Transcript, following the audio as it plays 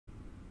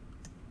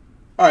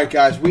All right,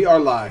 guys, we are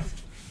live.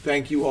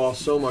 Thank you all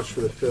so much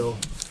for the fill.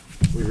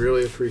 We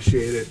really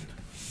appreciate it.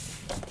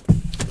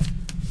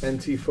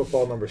 NT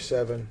football number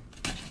 7.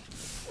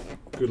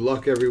 Good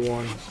luck,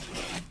 everyone.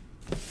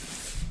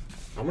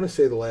 I'm going to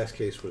say the last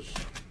case was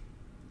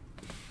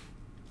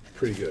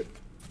pretty good.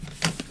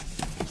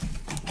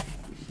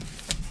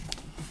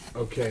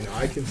 Okay, now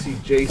I can see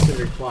Jason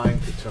replying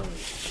to Tony.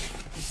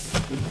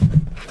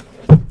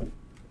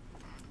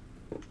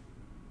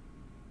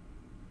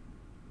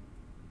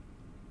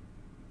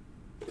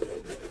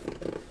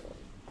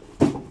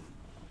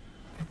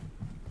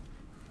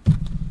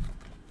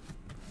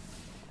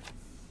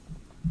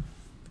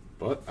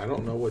 But I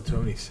don't know what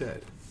Tony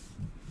said,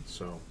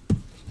 so.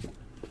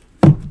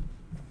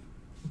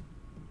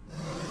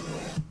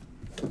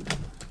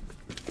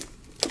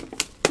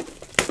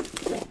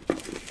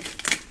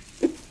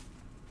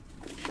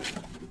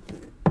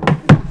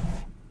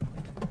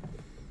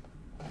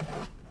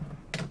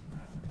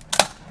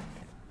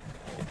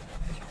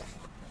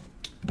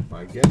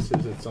 My guess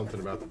is it's something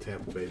about the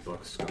Tampa Bay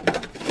Bucks coming.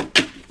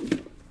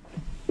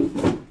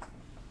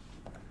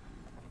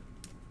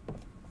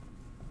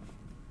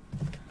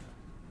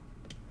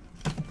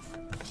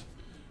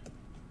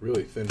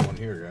 Really thin one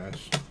here,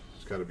 guys.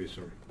 It's got to be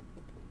some,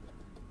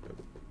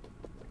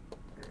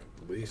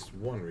 at least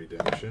one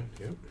redemption.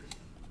 Yep.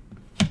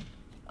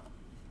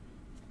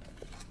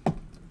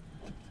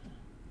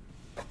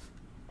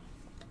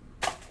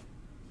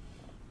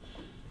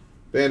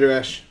 Van Der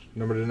Esch,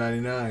 number to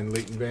 99,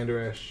 Leighton Van Der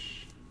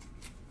Esch.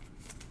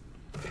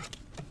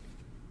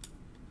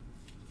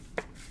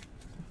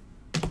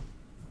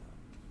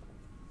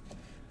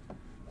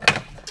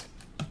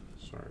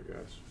 Sorry,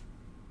 guys.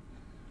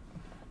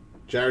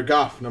 Jared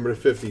Goff, number to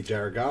 50,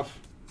 Jared Goff.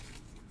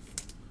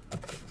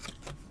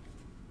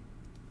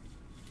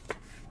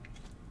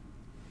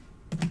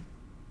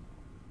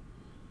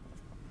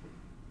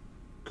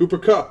 Cooper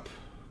Kupp,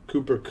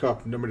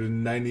 number to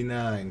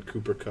 99,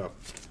 Cooper Kupp.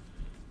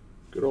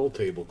 Good old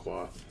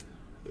tablecloth.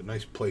 A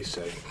nice place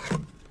setting.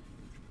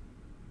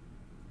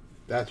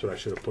 That's what I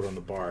should have put on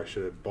the bar. I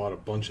should have bought a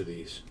bunch of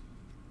these,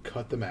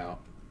 cut them out,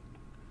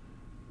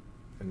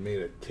 and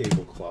made a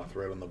tablecloth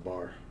right on the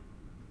bar.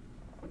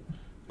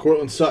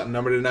 Cortland Sutton,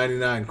 number to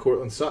 99.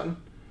 Cortland Sutton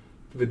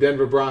for the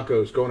Denver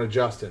Broncos, going to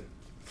Justin.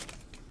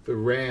 The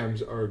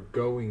Rams are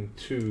going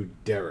to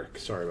Derek.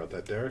 Sorry about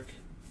that, Derek.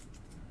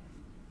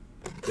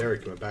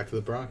 Derek went back to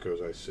the Broncos,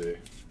 I see.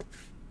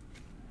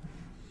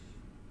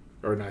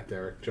 Or not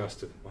Derek,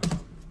 Justin. Wow, I'm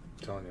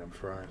telling you, I'm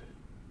fried.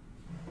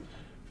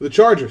 For the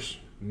Chargers,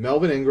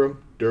 Melvin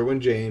Ingram, Derwin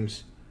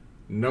James,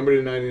 number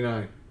to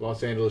 99.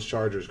 Los Angeles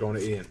Chargers, going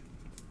to Ian.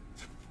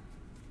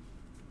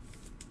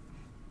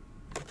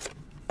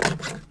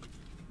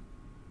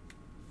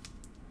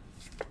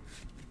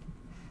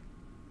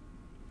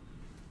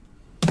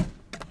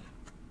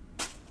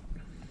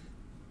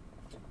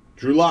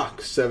 Drew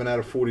Lock, 7 out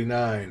of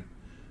 49.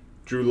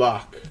 Drew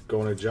Lock,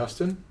 going to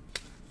Justin.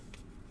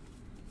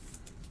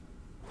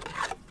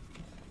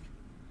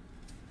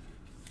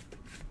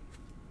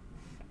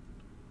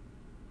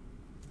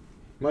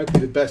 Might be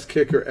the best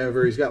kicker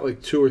ever. He's got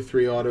like 2 or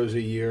 3 autos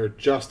a year.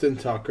 Justin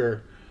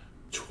Tucker,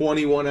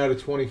 21 out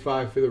of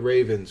 25 for the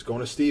Ravens, going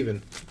to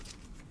Steven.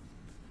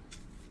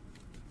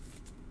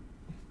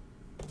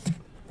 Do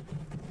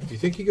you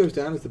think he goes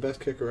down as the best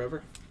kicker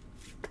ever?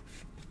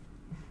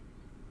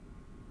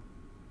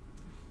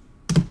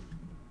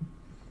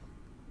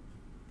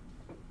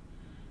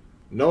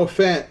 Noah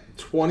Fant,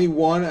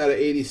 21 out of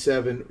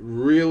 87.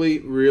 Really,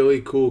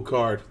 really cool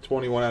card.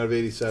 21 out of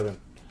 87.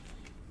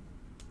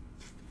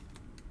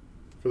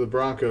 For the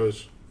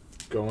Broncos,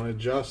 going to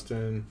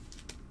Justin.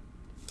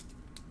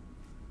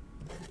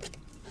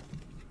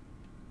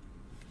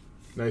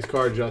 Nice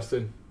card,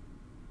 Justin.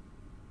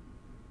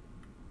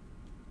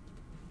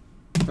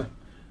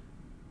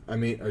 I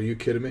mean, are you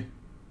kidding me?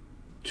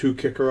 2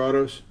 kicker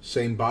autos,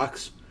 same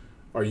box.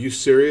 Are you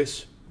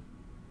serious?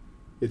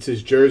 It's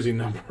his jersey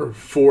number,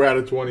 4 out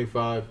of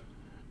 25.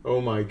 Oh,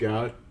 my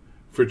God.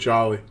 For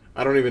Charlie.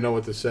 I don't even know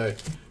what to say.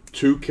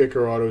 2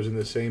 kicker autos in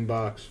the same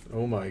box.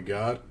 Oh, my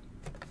God.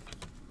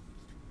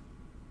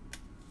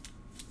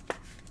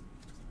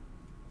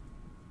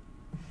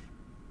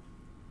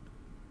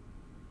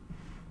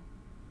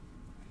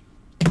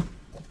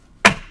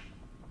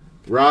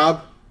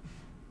 Rob,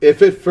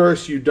 if at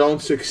first you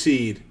don't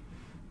succeed,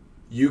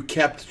 you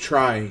kept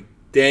trying.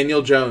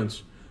 Daniel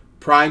Jones.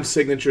 Prime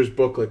Signatures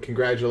booklet.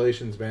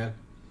 Congratulations, man.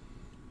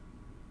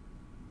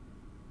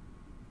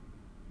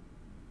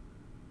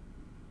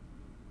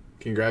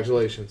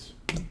 Congratulations.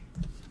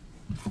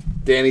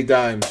 Danny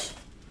Dimes.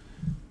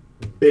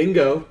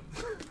 Bingo.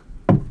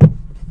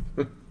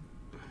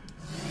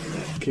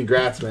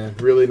 Congrats, man.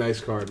 Really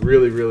nice card.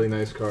 Really, really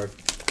nice card.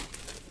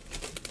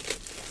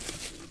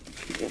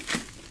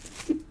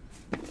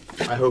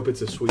 I hope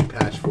it's a sweet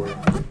patch for you.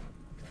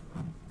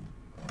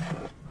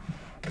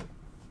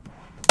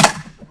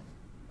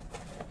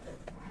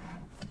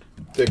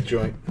 Thick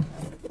joint.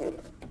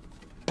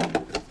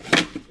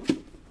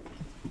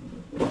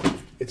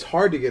 It's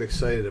hard to get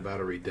excited about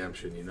a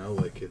redemption, you know?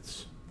 Like,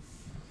 it's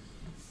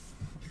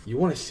You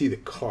want to see the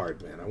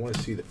card, man. I want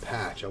to see the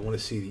patch. I want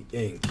to see the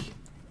ink.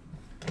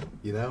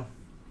 You know?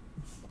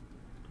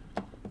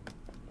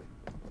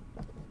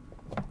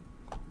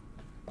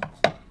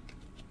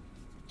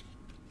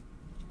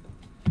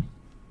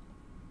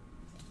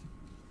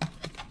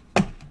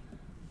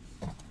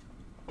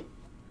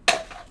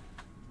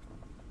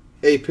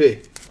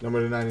 AP,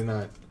 number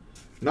 99.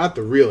 Not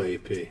the real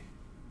AP.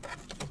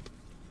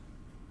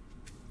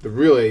 The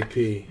real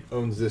AP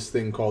owns this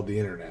thing called the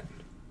internet.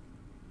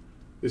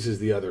 This is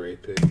the other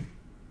AP.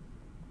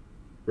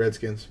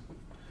 Redskins.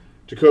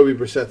 Jacoby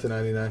Brissett to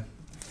 99.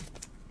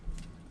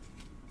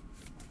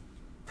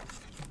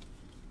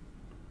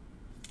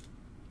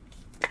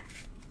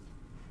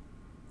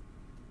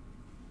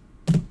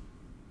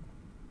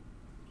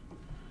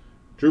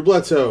 Drew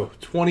Bledsoe,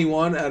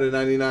 21 out of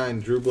 99.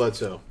 Drew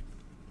Bledsoe.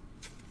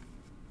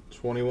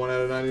 21 out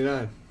of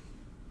 99.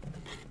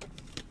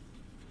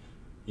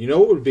 You know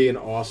what would be an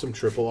awesome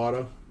triple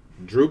auto?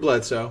 Drew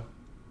Bledsoe,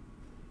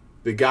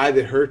 the guy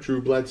that hurt Drew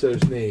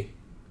Bledsoe's knee,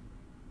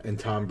 and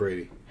Tom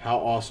Brady. How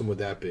awesome would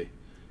that be?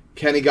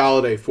 Kenny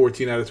Golladay,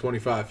 14 out of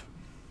 25.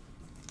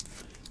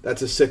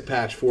 That's a sick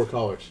patch, 4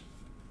 colors.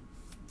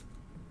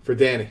 For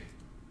Danny.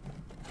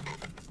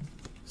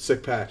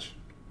 Sick patch.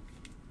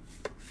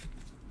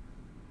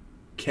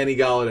 Kenny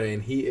Golladay,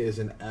 and he is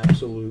an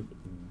absolute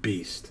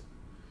beast.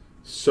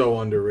 So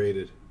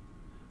underrated.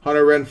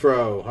 Hunter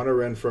Renfrow. Hunter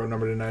Renfrow,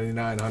 number to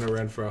 99. Hunter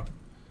Renfrow.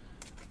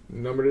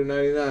 Number to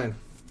 99.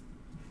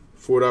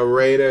 For the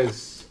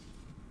Raiders.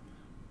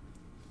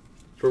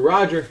 For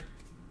Roger.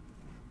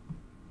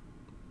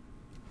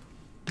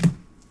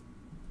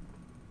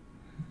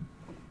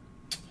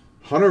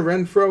 Hunter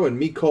Renfrow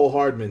and Mecole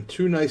Hardman.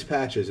 2 nice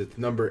patches. It's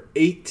number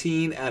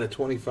 18 out of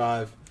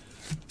 25.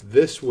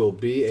 This will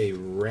be a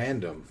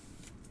random.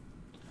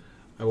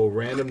 I will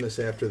random this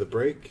after the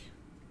break.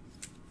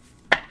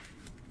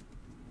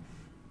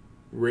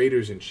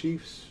 Raiders and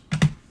Chiefs.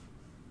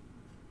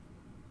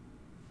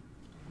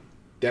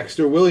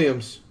 Dexter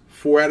Williams,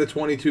 4 out of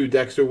 22.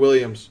 Dexter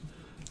Williams.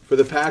 For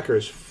the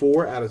Packers,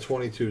 4 out of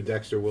 22.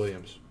 Dexter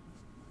Williams.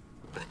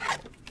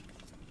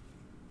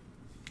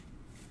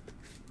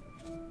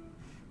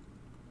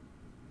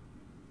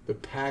 The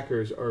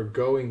Packers are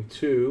going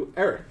to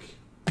Eric.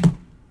 Oh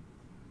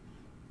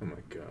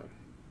my God.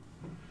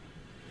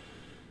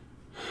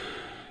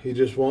 He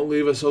just won't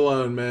leave us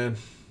alone, man.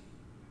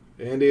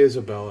 Andy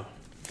Isabella.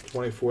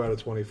 24 out of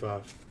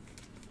 25.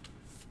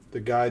 The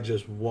guy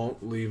just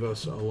won't leave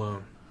us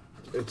alone.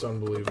 It's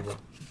unbelievable.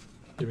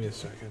 Give me a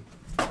second.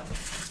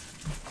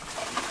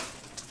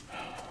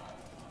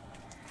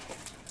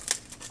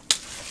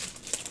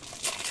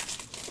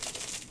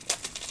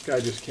 This guy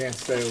just can't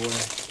stay away.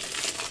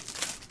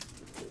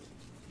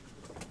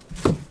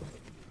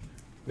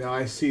 Now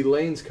I see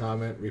Lane's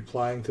comment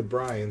replying to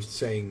Brian's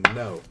saying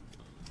no.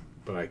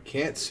 But I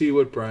can't see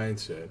what Brian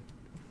said.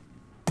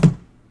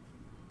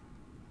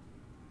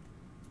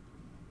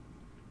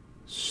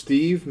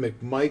 Steve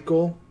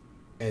McMichael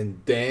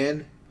and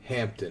Dan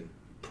Hampton.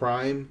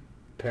 Prime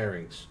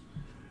pairings.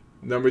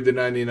 Numbered to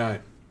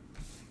 99.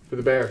 For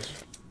the Bears.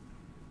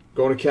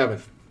 Going to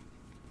Kevin.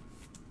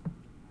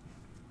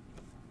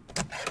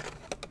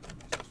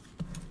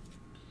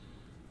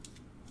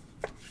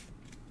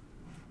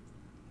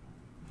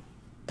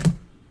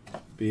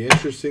 Be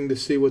interesting to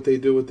see what they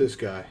do with this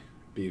guy.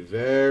 Be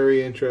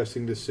very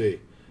interesting to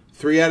see.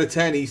 3 out of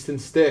 10, Easton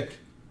Stick.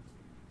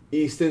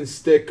 Easton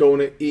Stick going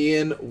to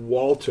Ian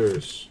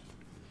Walters.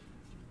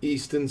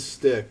 Easton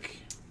Stick.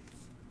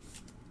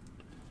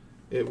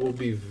 It will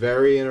be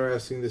very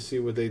interesting to see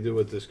what they do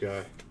with this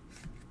guy.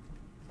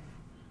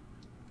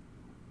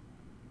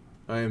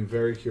 I am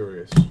very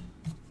curious.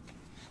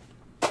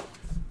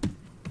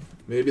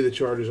 Maybe the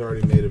Chargers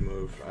already made a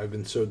move. I've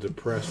been so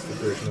depressed that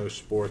there's no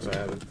sports. I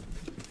haven't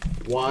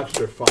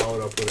watched or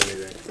followed up with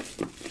anything.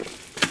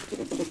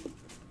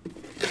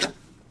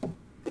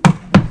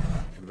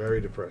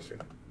 Very depressing.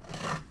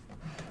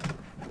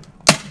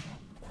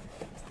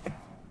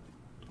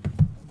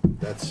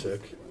 That's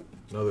sick.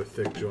 Another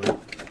thick joint.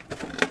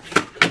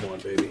 Come on,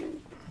 baby.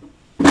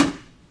 How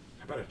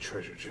about a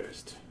treasure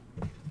chest?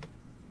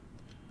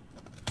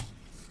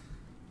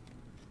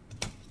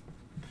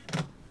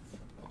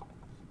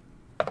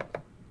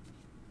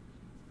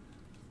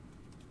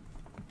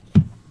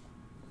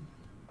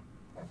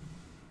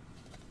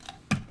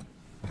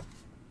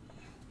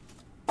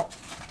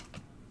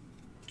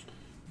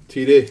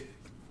 TD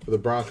for the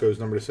Broncos,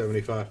 number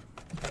 75.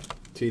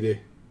 TD.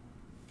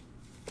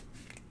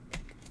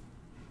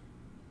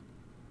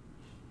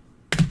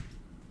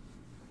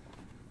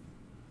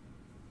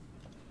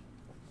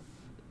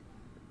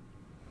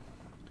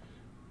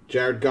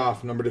 Jared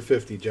Goff, number to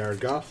 50. Jared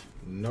Goff,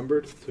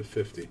 numbered to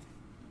 50.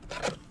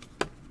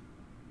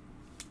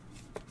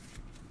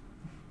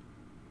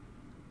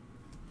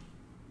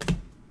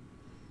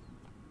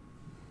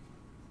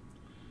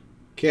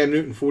 Cam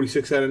Newton,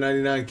 46 out of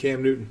 99.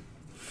 Cam Newton.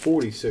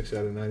 46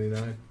 out of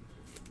 99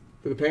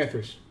 for the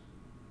Panthers.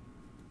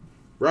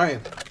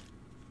 Ryan.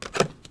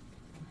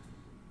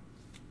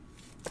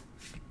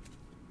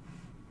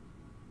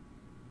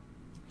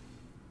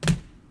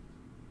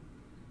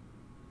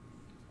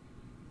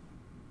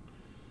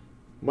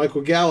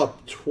 Michael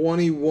Gallup,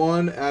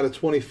 21 out of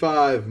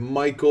 25.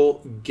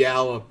 Michael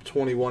Gallup,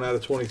 21 out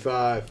of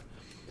 25.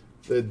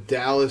 The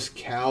Dallas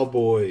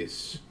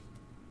Cowboys.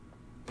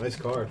 Nice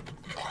card.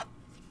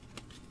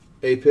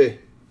 AP.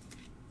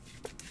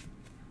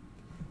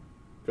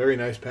 Very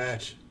nice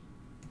patch.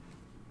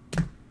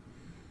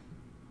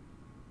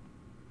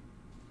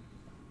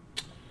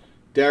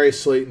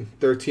 Darius Slayton,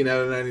 13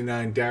 out of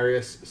 99.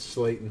 Darius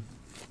Slayton.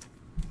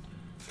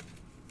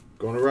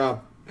 Going to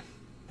Rob.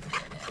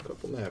 A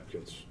couple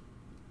napkins.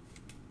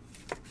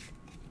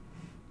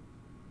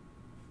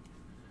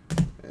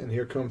 And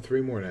here come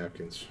 3 more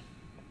napkins.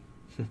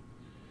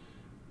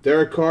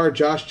 Derek Carr,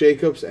 Josh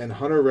Jacobs, and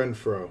Hunter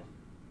Renfrow.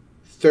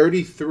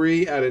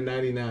 33 out of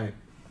 99.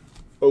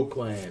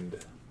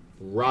 Oakland.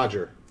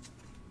 Roger.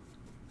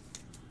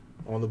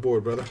 On the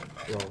board, brother.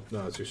 Well,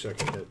 no, it's your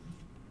second hit.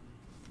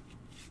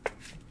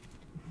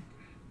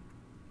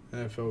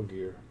 NFL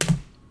gear.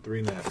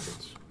 3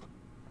 napkins.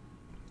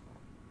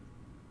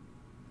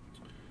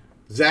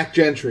 Zach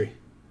Gentry.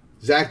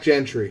 Zach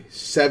Gentry.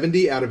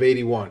 70 out of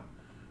 81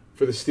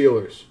 for the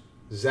Steelers.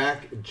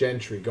 Zach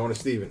Gentry. Going to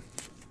Steven.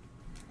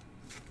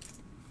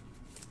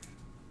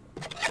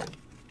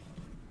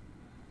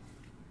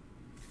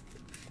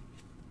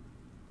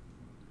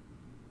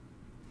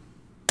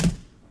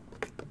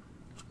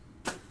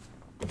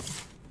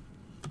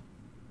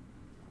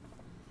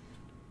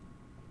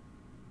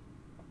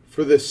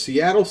 For the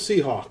Seattle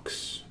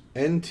Seahawks,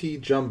 NT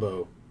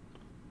Jumbo,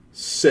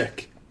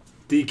 sick.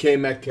 DK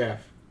Metcalf.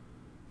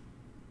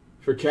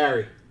 For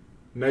Carrie,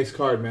 nice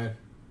card, man.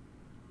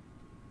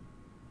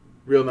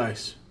 Real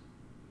nice.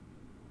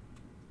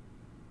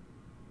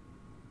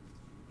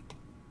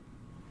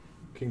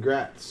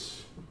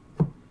 Congrats.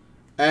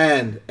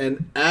 And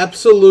an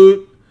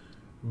absolute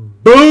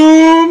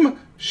boom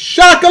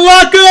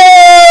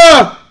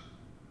shakalaka!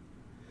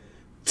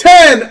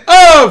 10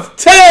 of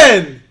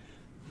 10!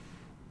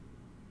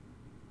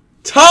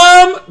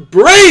 Tom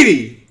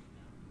Brady.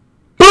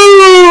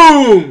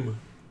 Boom!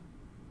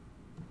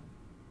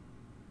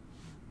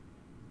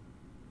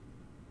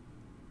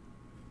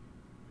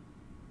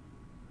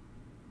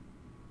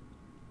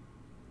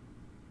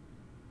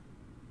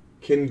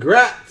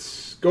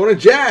 Congrats. Going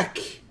to Jack.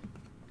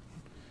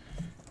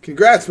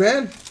 Congrats,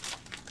 man.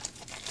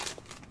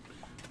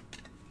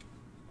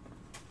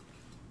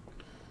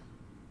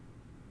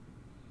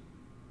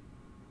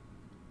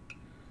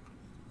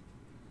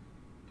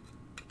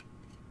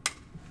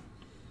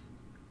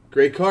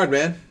 Great card,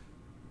 man.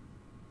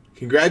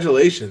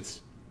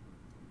 Congratulations.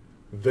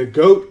 The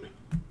GOAT.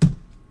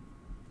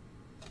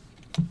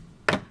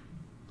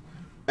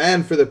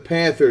 And for the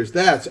Panthers,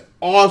 that's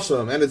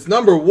awesome. And it's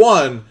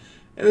 #1,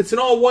 and it's an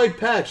all-white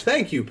patch.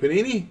 Thank you,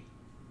 Panini.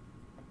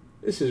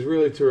 This is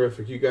really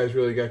terrific. You guys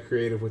really got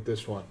creative with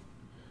this one.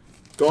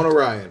 Going to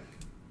Ryan.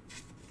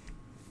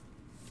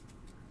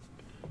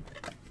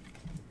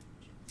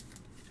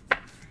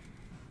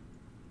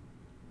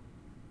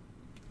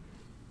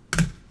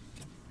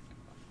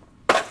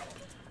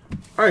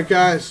 All right,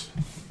 guys.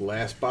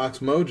 Last box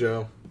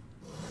mojo.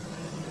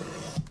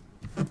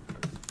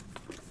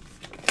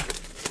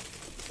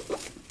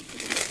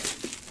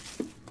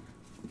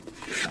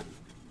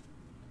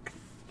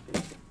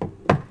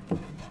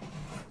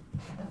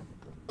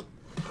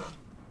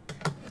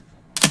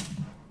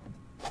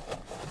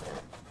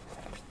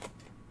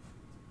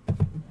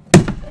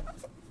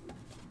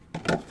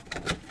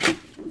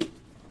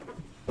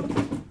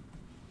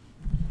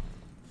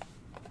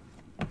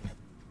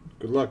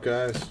 Good luck,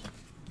 guys.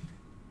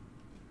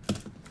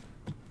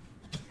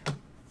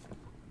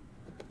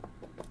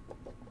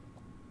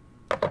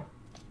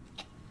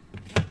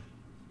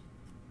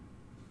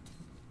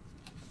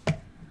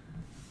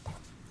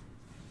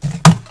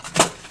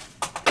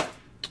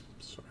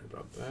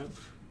 That.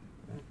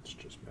 It's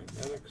just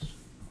magnetics.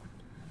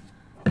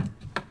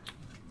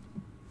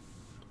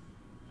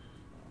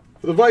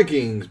 For the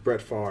Vikings,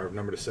 Brett Favre,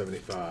 number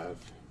 /75.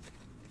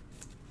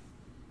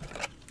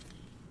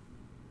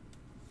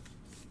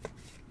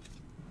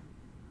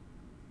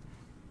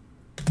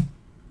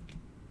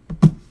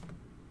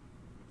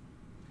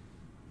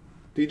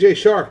 DJ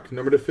Shark,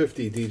 number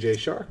 /50. DJ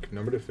Shark,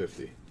 number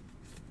 /50.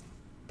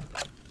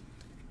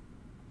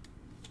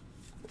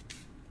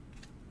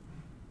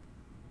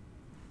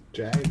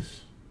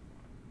 Jags.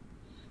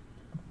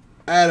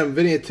 Adam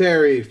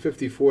Vinatieri,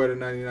 54 out of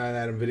 99.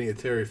 Adam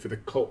Vinatieri for the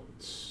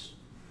Colts.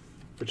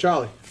 For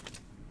Charlie.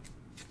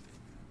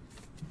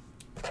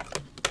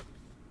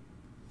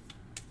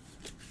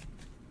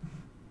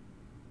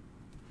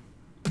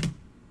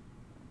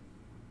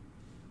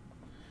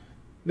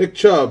 Nick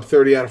Chubb,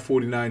 30 out of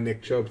 49.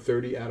 Nick Chubb,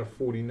 30 out of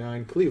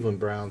 49. Cleveland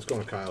Browns,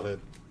 going to Kyle Head.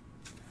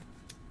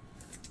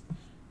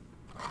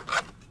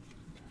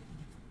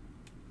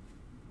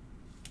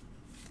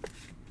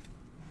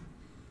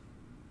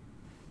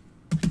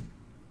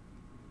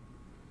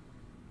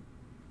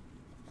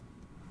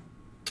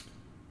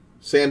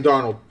 Sam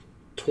Darnold,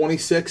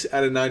 26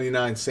 out of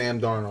 99. Sam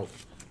Darnold.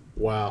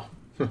 Wow.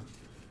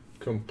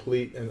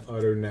 Complete and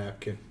utter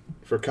napkin.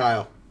 For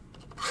Kyle.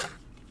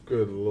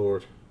 Good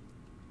Lord.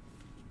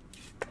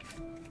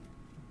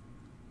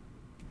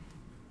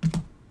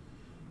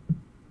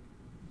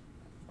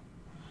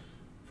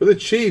 For the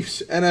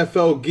Chiefs,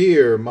 NFL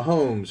gear,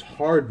 Mahomes,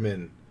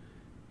 Hardman,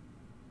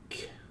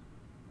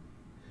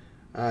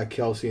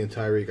 Kelsey and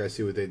Tyreek. I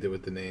see what they did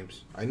with the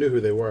names. I knew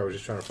who they were. I was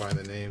just trying to find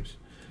the names.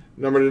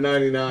 Number to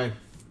 99.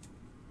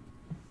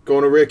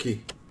 Going to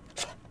Ricky.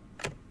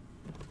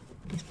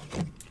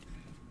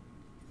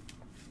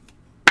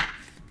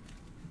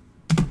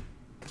 That's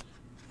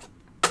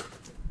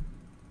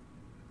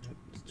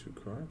 2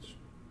 cards.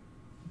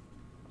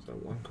 Is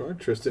that 1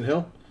 card? Tristan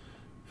Hill.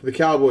 For the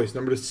Cowboys,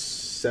 number to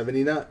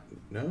 79.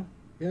 No?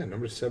 Yeah,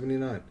 number to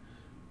 79. Well,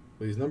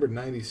 he's numbered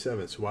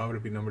 97, so why would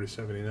it be number to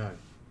 79?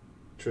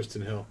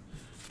 Tristan Hill.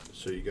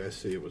 So you guys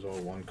see it was all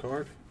 1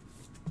 card.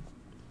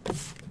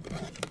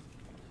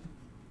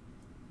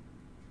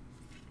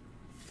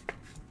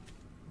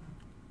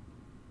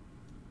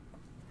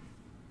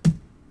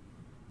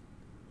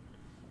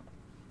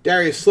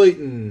 Darius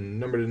Slayton,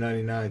 number to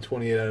 99,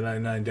 28 out of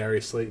 99,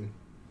 Darius Slayton.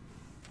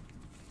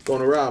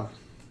 Going to Rob.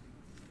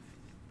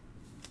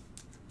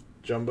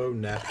 Jumbo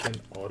Napkin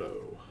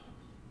Auto.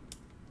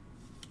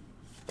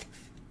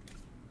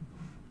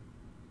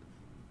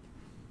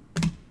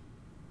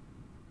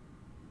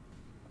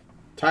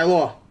 Ty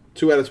Law,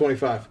 2 out of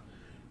 25.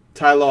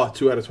 Ty Law,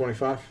 2 out of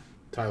 25.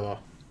 Ty Law.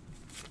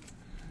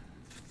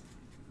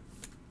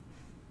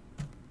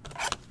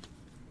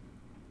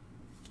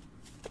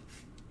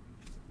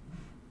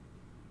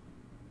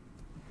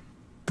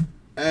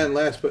 And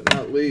last but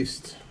not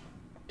least,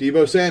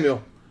 Deebo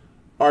Samuel.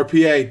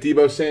 RPA,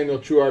 Deebo Samuel,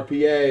 true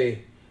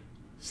RPA.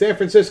 San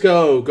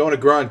Francisco, going to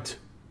Grunt.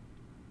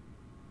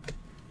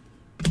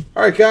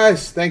 All right,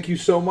 guys, thank you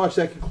so much.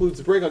 That concludes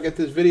the break. I'll get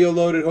this video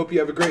loaded. Hope you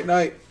have a great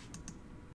night.